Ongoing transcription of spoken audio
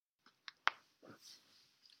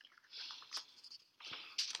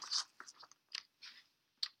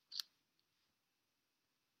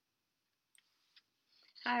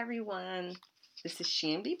Hi, everyone. This is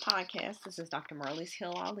SheMD Podcast. This is Dr. Marlise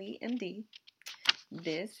Hill Ali, MD.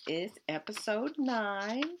 This is episode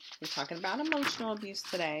 9. We're talking about emotional abuse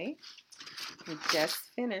today. We just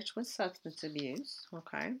finished with substance abuse.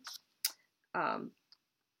 Okay.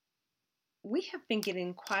 We have been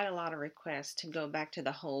getting quite a lot of requests to go back to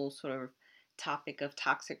the whole sort of topic of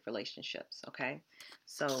toxic relationships. Okay.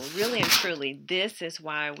 So, really and truly, this is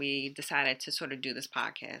why we decided to sort of do this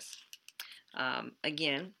podcast.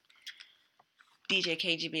 Again, DJ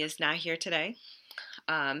KGB is not here today.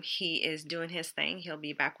 He is doing his thing. He'll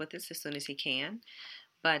be back with us as soon as he can.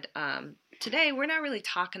 But today we're not really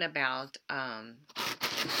talking about a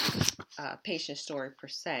patient story per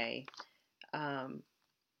se.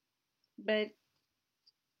 But,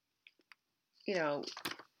 you know,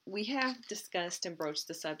 we have discussed and broached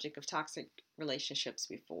the subject of toxic relationships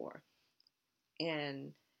before.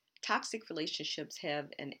 And toxic relationships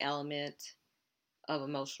have an element of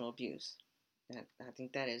emotional abuse. I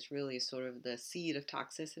think that is really sort of the seed of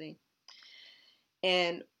toxicity.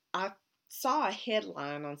 And I saw a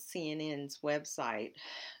headline on CNN's website.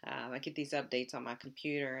 I get these updates on my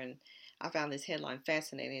computer, and I found this headline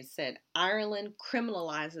fascinating. It said, Ireland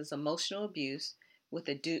criminalizes emotional abuse with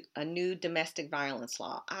a new domestic violence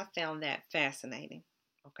law. I found that fascinating.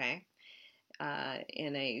 Okay.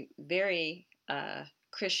 In a very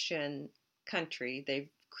Christian country, they've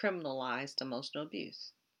criminalized emotional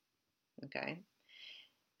abuse. Okay.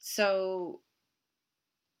 So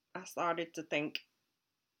I started to think,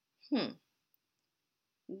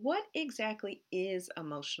 what exactly is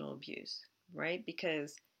emotional abuse, right?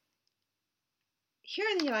 Because here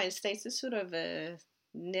in the United States, it's sort of a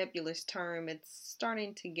nebulous term. It's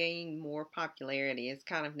starting to gain more popularity. It's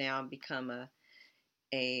kind of now become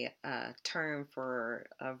a term for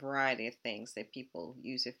a variety of things that people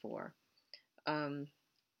use it for.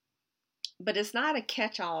 But it's not a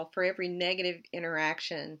catch-all for every negative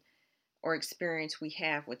interaction or experience we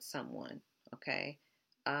have with someone, okay?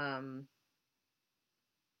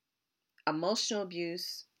 Emotional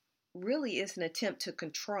abuse really is an attempt to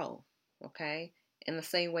control, okay? In the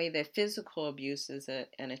same way that physical abuse is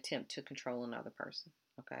an attempt to control another person,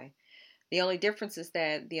 okay? The only difference is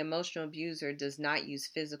that the emotional abuser does not use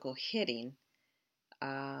physical hitting.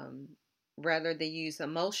 Rather, they use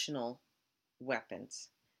emotional weapons.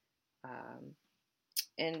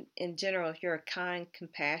 And in general, if you're a kind,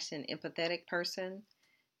 compassionate, empathetic person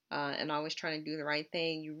and always trying to do the right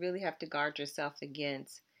thing, you really have to guard yourself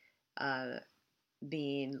against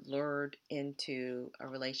being lured into a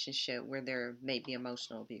relationship where there may be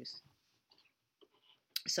emotional abuse.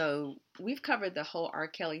 So we've covered the whole R.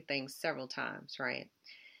 Kelly thing several times, right?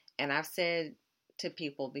 And I've said to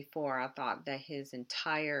people before, I thought that his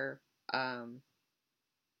entire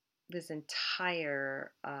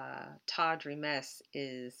tawdry mess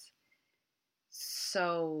is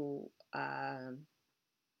so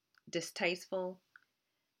distasteful,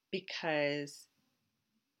 because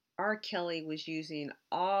R. Kelly was using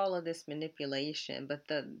all of this manipulation, but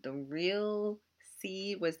the real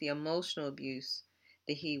seed was the emotional abuse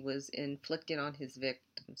that he was inflicting on his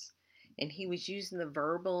victims. And he was using the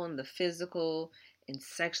verbal and the physical and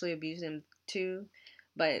sexually abusing them too.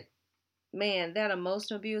 But man, that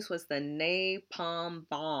emotional abuse was the napalm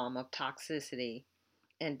bomb of toxicity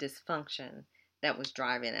and dysfunction that was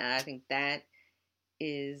driving it. And I think that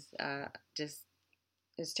is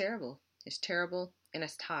it's terrible. It's terrible and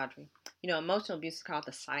it's tawdry. Emotional abuse is called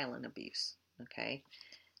the silent abuse. Okay?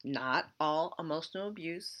 Not all emotional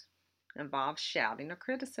abuse involves shouting or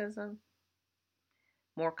criticism.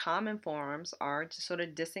 More common forms are just sort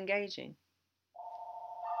of disengaging.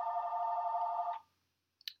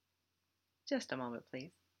 Just a moment,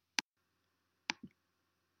 please.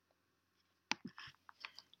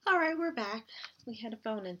 All right, we're back. We had a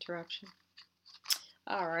phone interruption.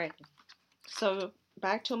 All right. So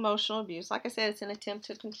back to emotional abuse. Like I said, it's an attempt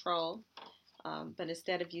to control. But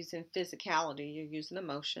instead of using physicality, you're using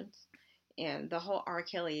emotions. And the whole R.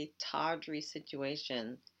 Kelly tawdry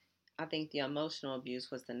situation, I think the emotional abuse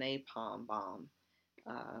was the napalm bomb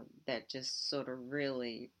that just sort of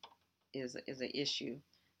really is an issue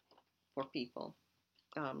for people.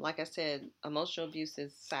 Like I said, emotional abuse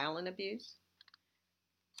is silent abuse.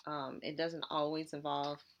 It doesn't always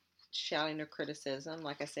involve shouting or criticism.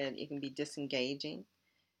 Like I said, it can be disengaging.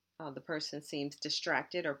 The person seems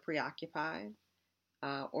distracted or preoccupied,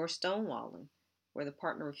 or stonewalling, where the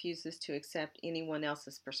partner refuses to accept anyone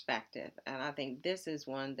else's perspective. And I think this is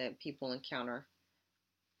one that people encounter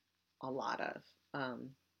a lot of.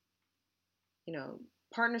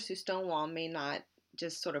 Partners who stonewall may not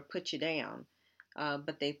just sort of put you down,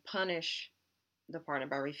 but they punish the partner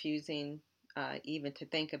by refusing even to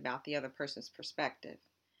think about the other person's perspective.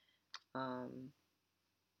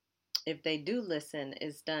 If they do listen,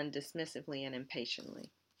 it's done dismissively and impatiently.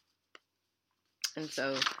 And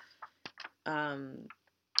so,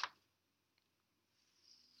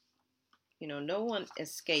 no one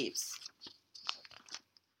escapes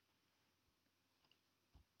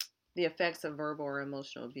the effects of verbal or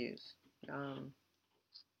emotional abuse.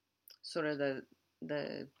 Sort of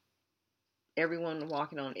the everyone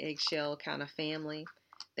walking on eggshell kind of family,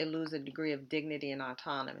 they lose a degree of dignity and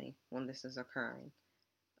autonomy when this is occurring.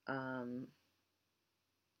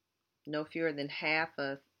 No fewer than half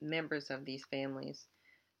of members of these families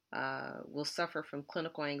will suffer from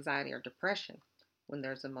clinical anxiety or depression when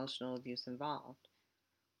there's emotional abuse involved.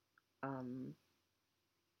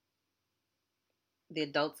 The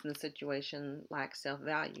adults in the situation lack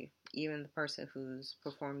self-value, even the person who's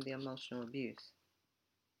performed the emotional abuse.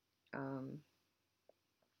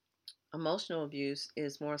 Emotional abuse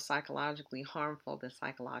is more psychologically harmful than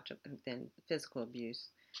physical abuse.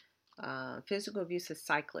 Physical abuse is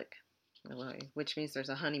cyclic, which means there's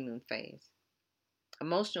a honeymoon phase.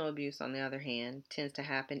 Emotional abuse, on the other hand, tends to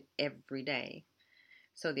happen every day.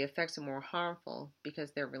 So the effects are more harmful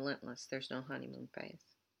because they're relentless. There's no honeymoon phase.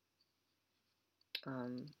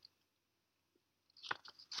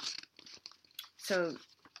 So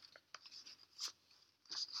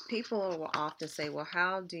people will often say, well,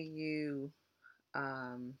 how do you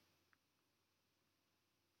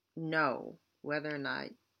know whether or not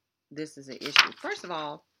this is an issue? First of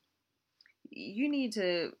all, you need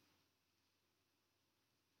to,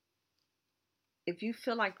 if you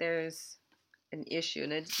feel like there's an issue,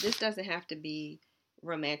 and this doesn't have to be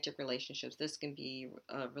romantic relationships. This can be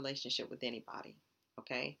a relationship with anybody,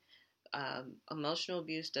 okay? Emotional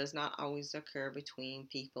abuse does not always occur between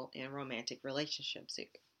people in romantic relationships. It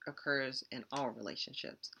occurs in all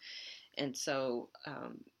relationships. And so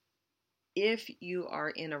if you are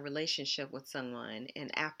in a relationship with someone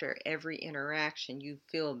and after every interaction you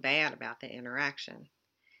feel bad about the interaction,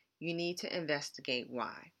 you need to investigate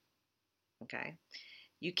why. Okay?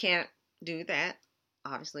 You can't do that,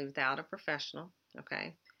 obviously, without a professional.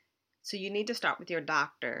 Okay? So you need to start with your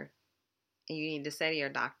doctor, and you need to say to your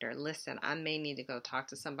doctor, listen, I may need to go talk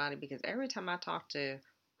to somebody because every time I talk to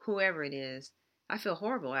whoever it is, I feel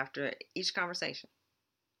horrible after each conversation.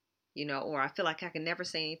 Or I feel like I can never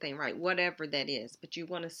say anything right, whatever that is. But you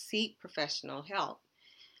want to seek professional help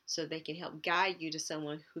so they can help guide you to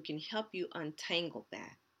someone who can help you untangle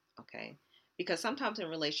that, okay? Because sometimes in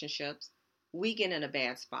relationships, we get in a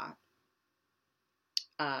bad spot.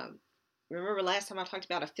 Remember last time I talked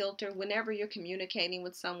about a filter? Whenever you're communicating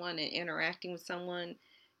with someone and interacting with someone,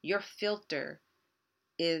 your filter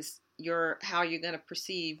is how you're going to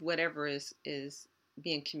perceive whatever is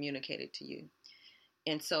being communicated to you.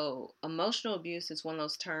 And so emotional abuse is one of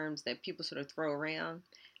those terms that people sort of throw around.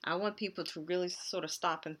 I want people to really sort of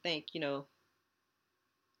stop and think,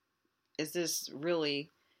 is this really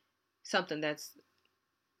something that's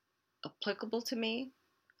applicable to me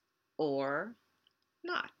or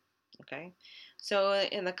not? Okay. So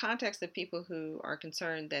in the context of people who are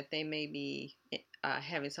concerned that they may be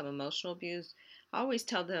having some emotional abuse, I always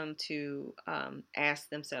tell them to ask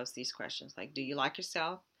themselves these questions. Like, do you like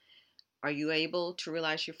yourself? Are you able to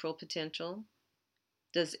realize your full potential?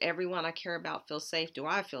 Does everyone I care about feel safe? Do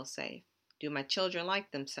I feel safe? Do my children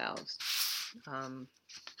like themselves? Let's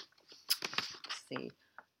see.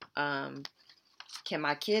 Can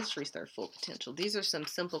my kids reach their full potential? These are some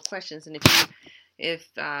simple questions, and if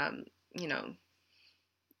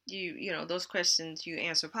those questions you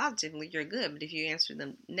answer positively, you're good. But if you answer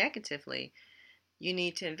them negatively, you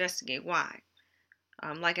need to investigate why.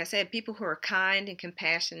 Like I said, people who are kind and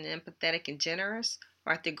compassionate and empathetic and generous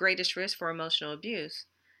are at the greatest risk for emotional abuse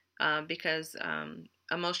because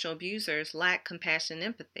emotional abusers lack compassion and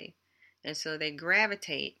empathy. And so they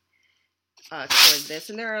gravitate toward this.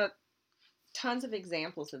 And there are tons of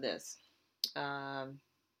examples of this. I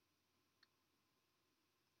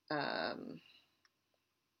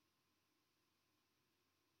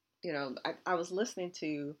was listening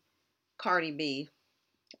to Cardi B,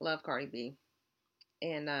 love Cardi B,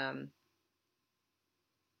 and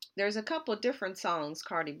there's a couple of different songs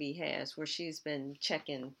Cardi B has where she's been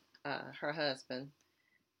checking her husband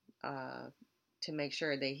to make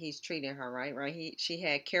sure that he's treating her right. She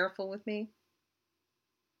had "Careful with Me,"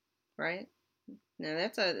 right? Now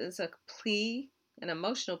it's a plea, an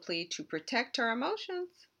emotional plea to protect her emotions,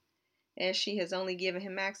 as she has only given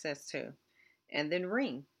him access to. And then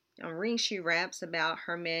Ring. On Ring, she raps about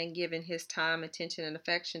her man giving his time, attention, and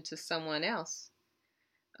affection to someone else.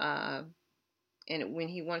 And when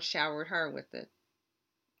he once showered her with it.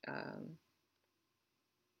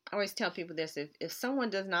 I always tell people this: if someone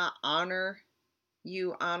does not honor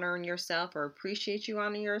you honoring yourself or appreciate you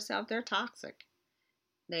honoring yourself, they're toxic.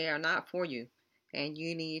 They are not for you, and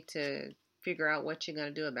you need to figure out what you're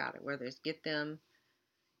going to do about it, whether it's get them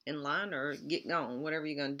in line or get gone, whatever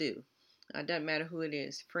you're going to do. It doesn't matter who it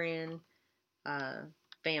is, friend, uh,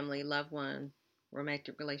 family, loved one,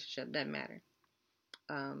 romantic relationship, doesn't matter.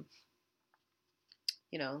 Um,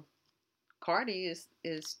 you know, Cardi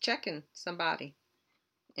is checking somebody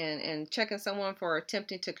and checking someone for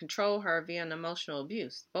attempting to control her via an emotional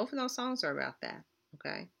abuse. Both of those songs are about that,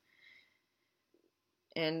 okay?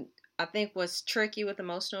 And I think what's tricky with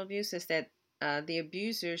emotional abuse is that the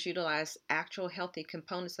abusers utilize actual healthy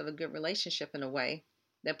components of a good relationship in a way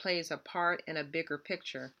that plays a part in a bigger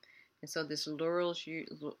picture, and so this lures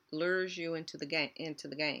you into the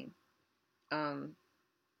game. Um,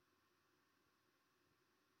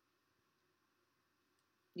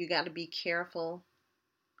 you got to be careful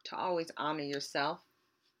to always honor yourself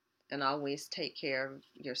and always take care of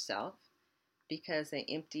yourself, because an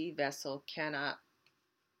empty vessel cannot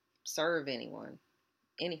serve anyone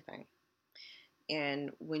anything.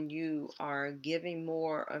 And when you are giving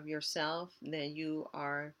more of yourself, then you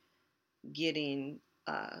are getting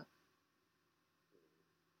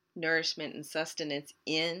nourishment and sustenance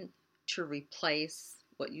in to replace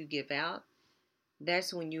what you give out.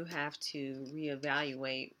 That's when you have to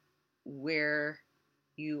reevaluate where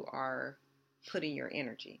you are putting your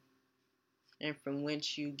energy and from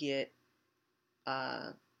whence you get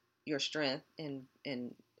your strength,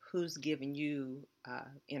 and who's giving you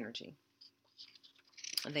energy.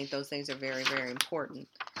 I think those things are very, very important.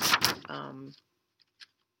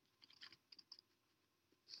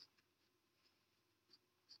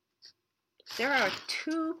 There are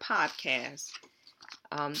 2 podcasts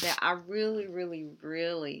that I really, really,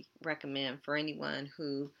 really recommend for anyone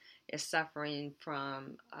who is suffering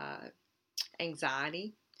from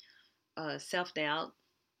anxiety, self-doubt,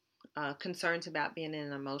 concerns about being in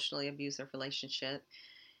an emotionally abusive relationship.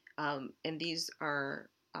 And these are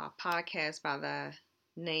podcasts by the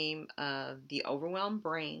name of The Overwhelmed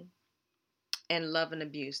Brain and Love and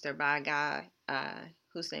Abuse. They're by a guy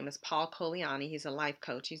whose name is Paul Colaianni. He's a life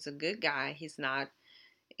coach. He's a good guy. He's not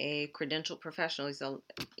a credentialed professional. He's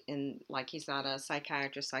not a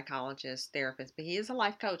psychiatrist, psychologist, therapist, but he is a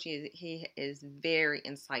life coach. He is very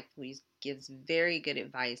insightful. He gives very good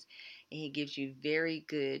advice, and he gives you very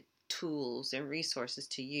good tools and resources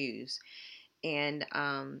to use. And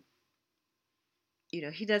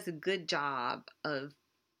he does a good job of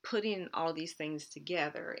putting all these things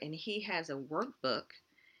together, and he has a workbook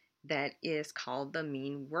that is called the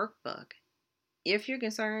Mean Workbook. If you're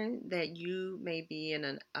concerned that you may be in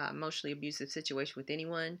an emotionally abusive situation with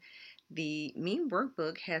anyone, the Mean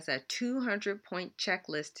Workbook has a 200-point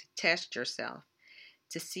checklist to test yourself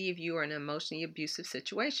to see if you are in emotionally abusive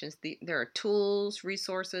situations. There are tools,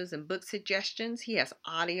 resources, and book suggestions. He has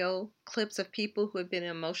audio clips of people who have been in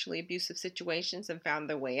emotionally abusive situations and found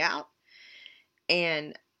their way out.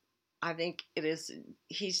 And I think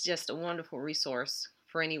he's just a wonderful resource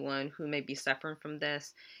for anyone who may be suffering from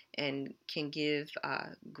this, and can give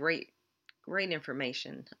great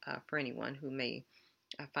information for anyone who may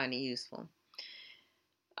find it useful.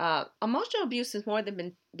 Emotional abuse is more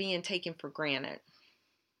than being taken for granted.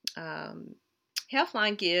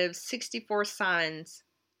 Healthline gives 64 signs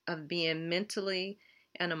of being mentally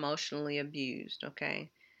and emotionally abused,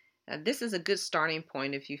 okay? This is a good starting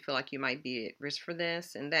point if you feel like you might be at risk for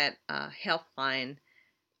this, and that Healthline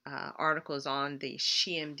article is on the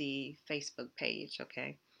SheMD Facebook page,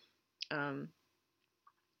 okay? I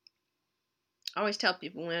always tell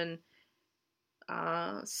people when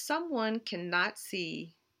someone cannot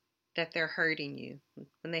see that they're hurting you,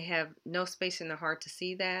 when they have no space in their heart to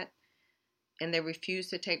see that, and they refuse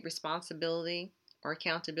to take responsibility or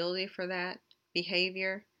accountability for that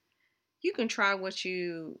behavior, you can try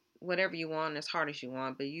whatever you want as hard as you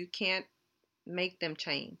want, but you can't make them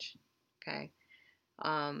change, okay?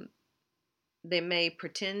 They may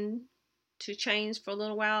pretend to change for a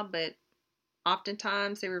little while, but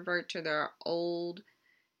oftentimes they revert to their old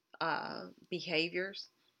behaviors.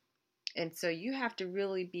 And so you have to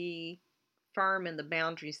really be firm in the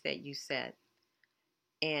boundaries that you set,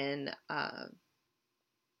 and have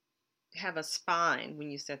a spine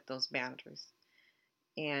when you set those boundaries.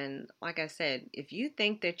 And like I said, if you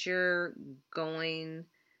think that you're going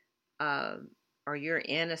or you're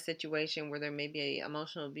in a situation where there may be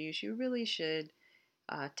emotional abuse, you really should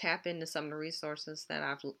tap into some of the resources that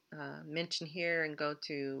I've mentioned here, and go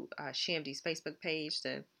to SheMD's Facebook page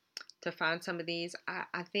to find some of these.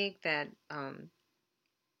 I think that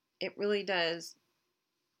it really does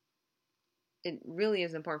it really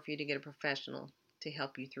is important for you to get a professional to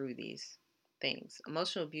help you through these things.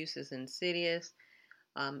 Emotional abuse is insidious.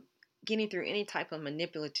 Um, Getting through any type of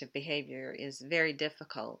manipulative behavior is very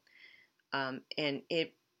difficult. And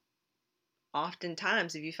it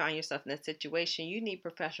oftentimes, if you find yourself in that situation, you need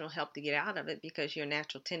professional help to get out of it, because your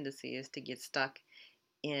natural tendency is to get stuck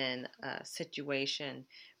in a situation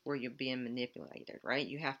where you're being manipulated, right?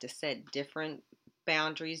 You have to set different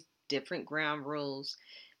boundaries, different ground rules,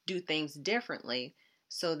 do things differently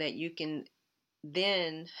so that you can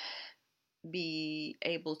then be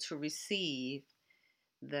able to receive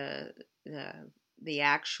the the the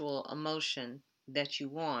actual emotion that you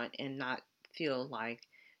want, and not feel like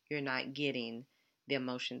you're not getting the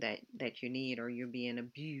emotion that you need, or you're being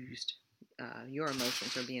abused. Your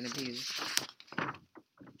emotions are being abused.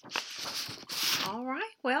 All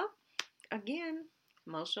right. Well, again,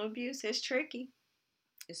 emotional abuse is tricky.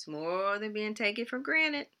 It's more than being taken for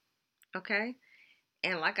granted. Okay.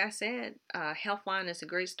 And like I said, Healthline is a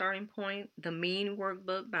great starting point. The Mean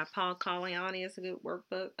Workbook by Paul Colliani is a good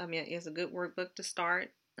workbook. Is a good workbook to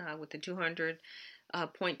start with the 200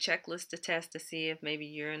 point checklist to test to see if maybe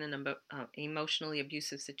you're in an emotionally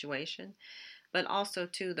abusive situation. But also,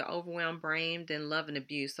 too, The Overwhelmed Brain and Love and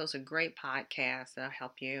Abuse. Those are great podcasts that'll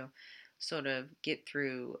help you sort of get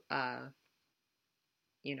through,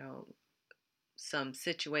 you know, some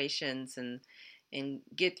situations, and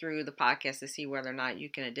get through the podcast to see whether or not you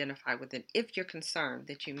can identify with it if you're concerned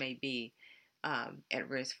that you may be at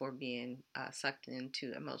risk for being sucked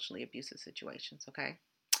into emotionally abusive situations. Okay,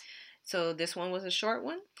 so this one was a short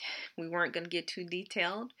one. We weren't going to get too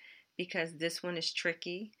detailed because this one is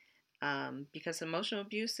tricky, because emotional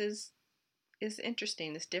abuse is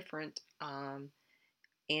interesting. It's different, and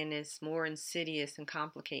it's more insidious and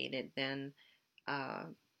complicated uh,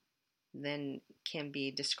 than can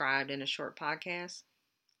be described in a short podcast.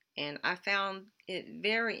 And I found it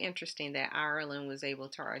very interesting that Ireland was able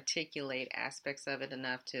to articulate aspects of it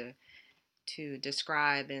enough to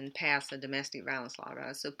describe and pass a domestic violence law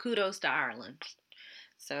about it. So kudos to Ireland.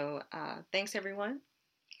 So thanks, everyone.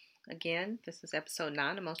 Again, this is episode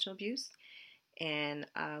 9, Emotional Abuse. And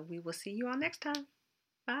we will see you all next time.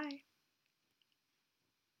 Bye.